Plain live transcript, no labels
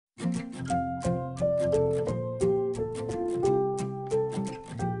Hello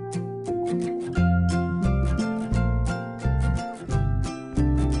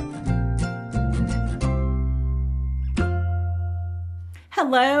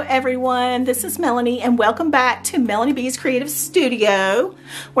everyone, this is Melanie and welcome back to Melanie B's Creative Studio,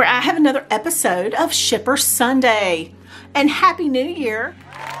 where I have another episode of Shipper Sunday. And Happy New Year!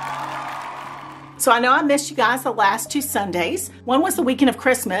 So I know I missed you guys the last two Sundays. One was the weekend of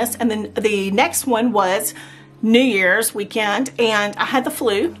Christmas and then the next one was New Year's weekend, and I had the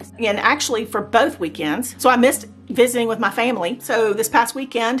flu, and actually for both weekends. So I missed visiting with my family. So this past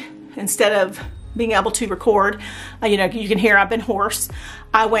weekend, instead of being able to record, you know, you can hear I've been hoarse,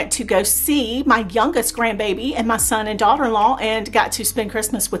 I went to go see my youngest grandbaby and my son and daughter-in-law and got to spend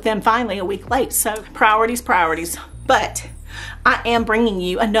Christmas with them finally a week late. So priorities. But I am bringing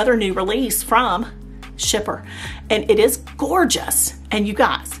you another new release from Schipper, and it is gorgeous. And you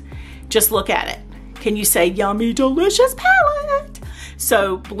guys, just look at it. Can you say yummy, delicious palette?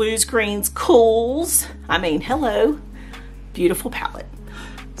 So blues, greens, cools. I mean, hello, beautiful palette.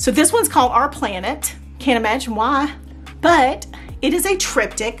 So this one's called Our Planet. Can't imagine why, but it is a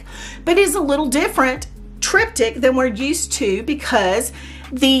triptych, but it is a little different triptych than we're used to because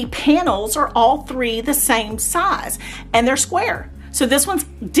the panels are all three the same size and they're square. So this one's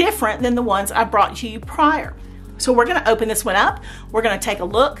different than the ones I brought to you prior. So we're gonna open this one up, we're gonna take a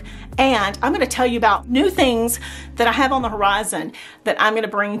look, and I'm gonna tell you about new things that I have on the horizon that I'm gonna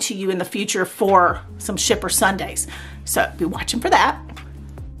bring to you in the future for some Shipper Sundays. So be watching for that.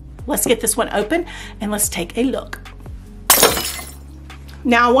 Let's get this one open and let's take a look.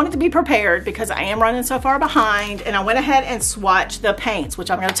 Now I wanted to be prepared because I am running so far behind, and I went ahead and swatched the paints,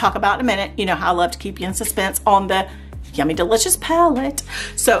 which I'm going to talk about in a minute. You know how I love to keep you in suspense on the Yummy Delicious palette.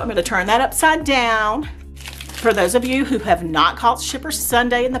 So I'm going to turn that upside down. For those of you who have not caught Shipper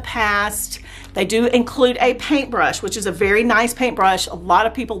Sunday in the past, they do include a paintbrush, which is a very nice paintbrush. A lot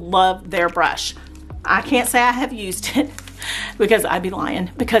of people love their brush. I can't say I have used it because I'd be lying,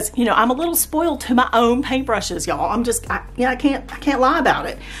 because you know I'm a little spoiled to my own paintbrushes, y'all. I can't lie about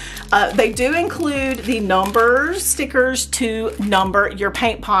it. They do include the numbers stickers to number your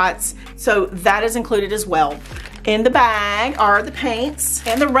paint pots, so that is included as well. In the bag are the paints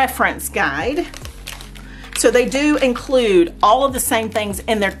and the reference guide. So they do include all of the same things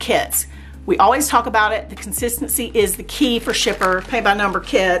in their kits. We always talk about it. The consistency is the key for Shipper paint by number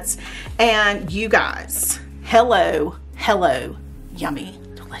kits. And you guys, hello, yummy,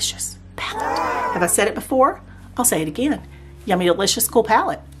 delicious palette. Have I said it before? I'll say it again. Yummy, delicious, cool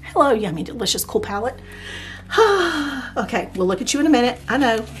palette. Hello, yummy, delicious, cool palette. Okay, we'll look at you in a minute. I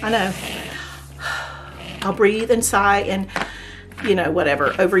know. I'll breathe and sigh and, you know,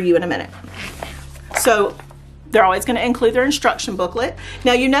 whatever, over you in a minute. So they're always going to include their instruction booklet.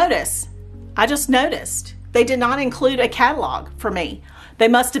 Now you notice, I just noticed they did not include a catalog for me. They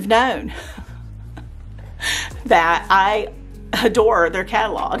must have known that I adore their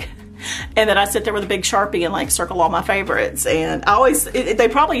catalog and that I sit there with a big Sharpie and like circle all my favorites. And I always, they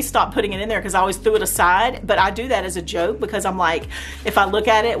probably stopped putting it in there because I always threw it aside, but I do that as a joke because I'm like, if I look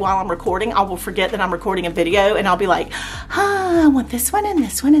at it while I'm recording, I will forget that I'm recording a video and I'll be like, I want this one and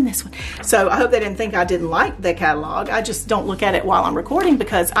this one and this one. So I hope they didn't think I didn't like the catalog. I just don't look at it while I'm recording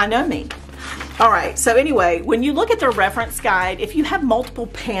because I know me. All right, so anyway, when you look at the reference guide, if you have multiple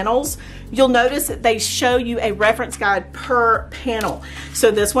panels, you'll notice that they show you a reference guide per panel. So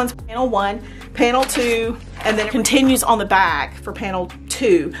this one's panel 1, panel 2, and then it continues on the back for panel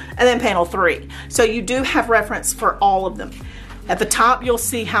 2, and then panel 3. So you do have reference for all of them. At the top, you'll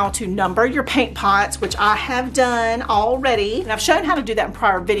see how to number your paint pots, which I have done already. And I've shown how to do that in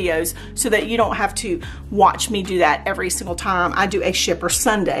prior videos so that you don't have to watch me do that every single time I do a Shipper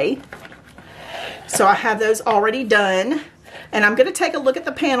Sunday. So I have those already done, and I'm going to take a look at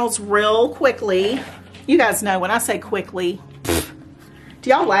the panels real quickly. You guys know when I say quickly, do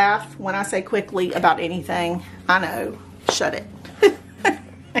y'all laugh when I say quickly about anything? I know, shut it.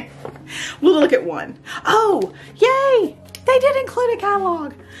 We'll look at one. Oh, yay, they did include a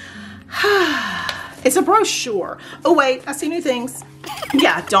catalog. It's a brochure. Oh wait, I see new things.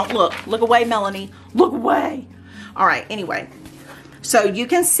 Yeah, don't look. Look away, Melanie. Look away. All right, anyway, so you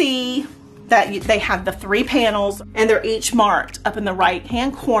can see that they have the 3 panels and they're each marked up in the right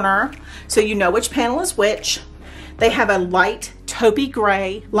hand corner so you know which panel is which. They have a light taupey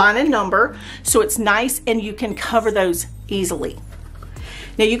gray line and number, so it's nice and you can cover those easily.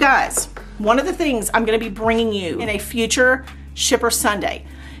 Now you guys, one of the things I'm going to be bringing you in a future Shipper Sunday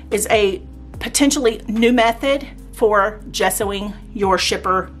is a potentially new method for gessoing your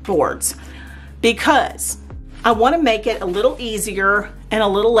Shipper boards, because I want to make it a little easier and a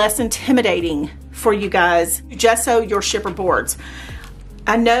little less intimidating for you guys to gesso your Schipper boards.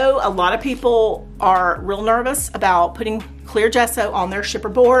 I know a lot of people are real nervous about putting clear gesso on their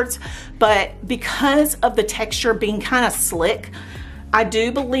Schipper boards, but because of the texture being kind of slick, I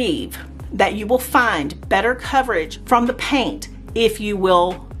do believe that you will find better coverage from the paint if you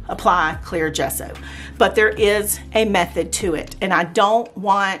will apply clear gesso. But there is a method to it, and I don't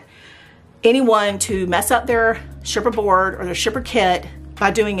want anyone to mess up their Schipper board or their Schipper kit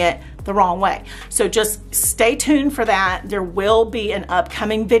by doing it the wrong way. So just stay tuned for that. There will be an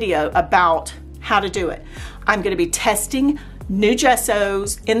upcoming video about how to do it. I'm going to be testing new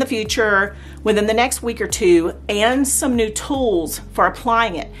gessos in the future within the next week or two, and some new tools for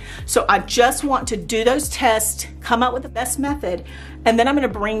applying it. So I just want to do those tests, come up with the best method, and then I'm going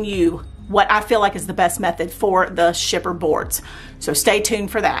to bring you what I feel like is the best method for the Schipper boards. So stay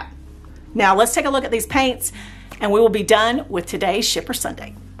tuned for that. Now let's take a look at these paints, and we will be done with today's Schipper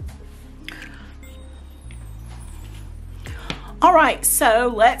Sunday. All right,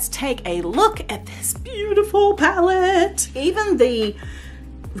 so let's take a look at this beautiful palette. Even the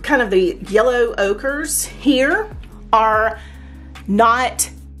kind of the yellow ochres here are not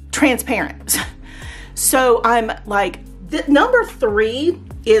transparent. So I'm like, the number 3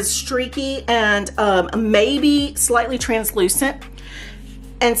 is streaky and maybe slightly translucent.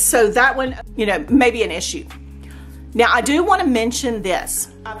 And so that one, you know, may be an issue. Now I do want to mention this.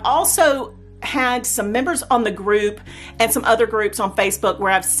 I've also had some members on the group and some other groups on Facebook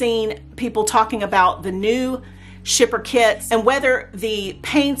where I've seen people talking about the new Schipper kits and whether the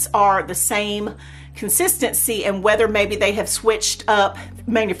paints are the same consistency and whether maybe they have switched up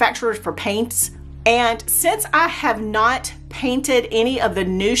manufacturers for paints. And since I have not painted any of the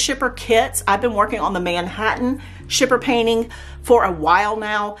new Schipper kits, I've been working on the Manhattan Schipper painting for a while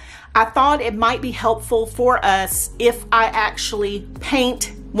now. I thought it might be helpful for us if I actually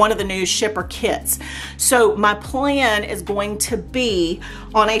paint one of the new Schipper kits. So my plan is going to be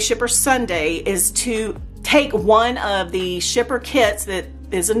on a Schipper Sunday is to take one of the Schipper kits that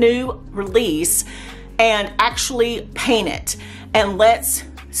is a new release and actually paint it. And let's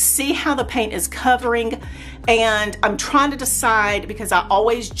see how the paint is covering. And I'm trying to decide, because I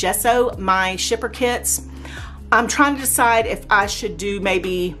always gesso my Schipper kits, I'm trying to decide if I should do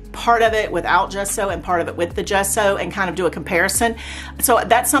maybe part of it without gesso and part of it with the gesso and kind of do a comparison. So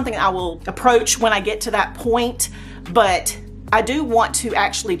that's something I will approach when I get to that point. But I do want to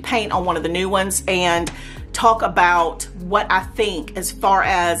actually paint on one of the new ones and talk about what I think as far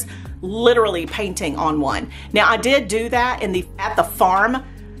as literally painting on one. Now I did do that at the farm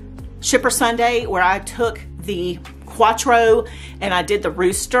Schipper Sunday, where I took the Quattro and I did the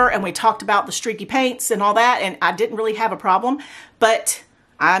Rooster, and we talked about the streaky paints and all that, and I didn't really have a problem. But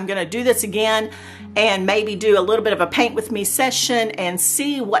I'm gonna do this again and maybe do a little bit of a paint with me session and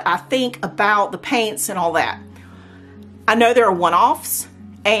see what I think about the paints and all that. I know there are one-offs,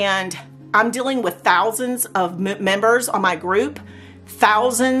 and I'm dealing with thousands of members on my group,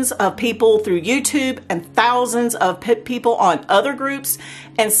 thousands of people through YouTube, and thousands of people on other groups.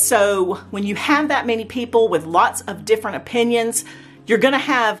 And so when you have that many people with lots of different opinions, you're gonna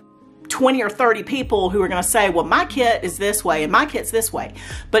have 20 or 30 people who are gonna say, well, my kit is this way and my kit's this way.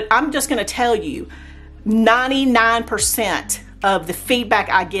 But I'm just gonna tell you, 99% of the feedback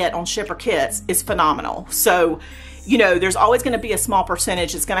I get on Schipper kits is phenomenal. So, you know, there's always gonna be a small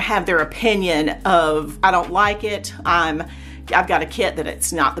percentage that's gonna have their opinion of, I don't like it, I've got a kit that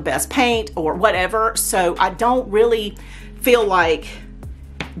it's not the best paint or whatever. So I don't really feel like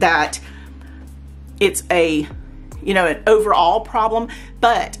that it's a, you know, an overall problem.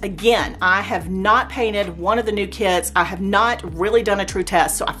 But again, I have not painted one of the new kits. I have not really done a true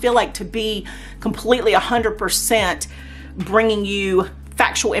test. So I feel like to be completely 100% bringing you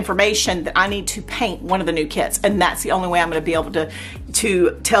factual information, that I need to paint one of the new kits. And that's the only way I'm going to be able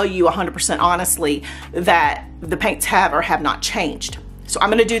to tell you 100% honestly that the paints have or have not changed. So I'm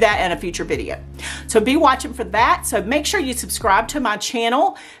going to do that in a future video. So be watching for that. So make sure you subscribe to my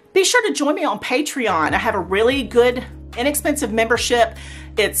channel. Be sure to join me on Patreon. I have a really good, inexpensive membership.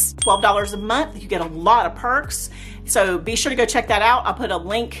 It's $12 a month. You get a lot of perks. So be sure to go check that out. I'll put a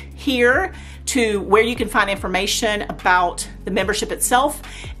link here to where you can find information about the membership itself.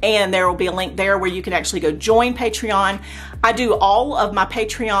 And there will be a link there where you can actually go join Patreon. I do all of my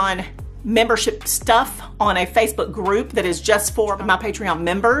Patreon membership stuff on a Facebook group that is just for my Patreon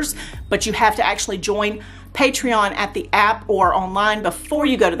members, but you have to actually join Patreon at the app or online before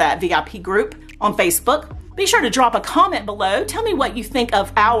you go to that VIP group on Facebook. Be sure to drop a comment below. Tell me what you think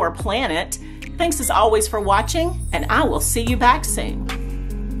of our planet. Thanks as always for watching, and I will see you back soon.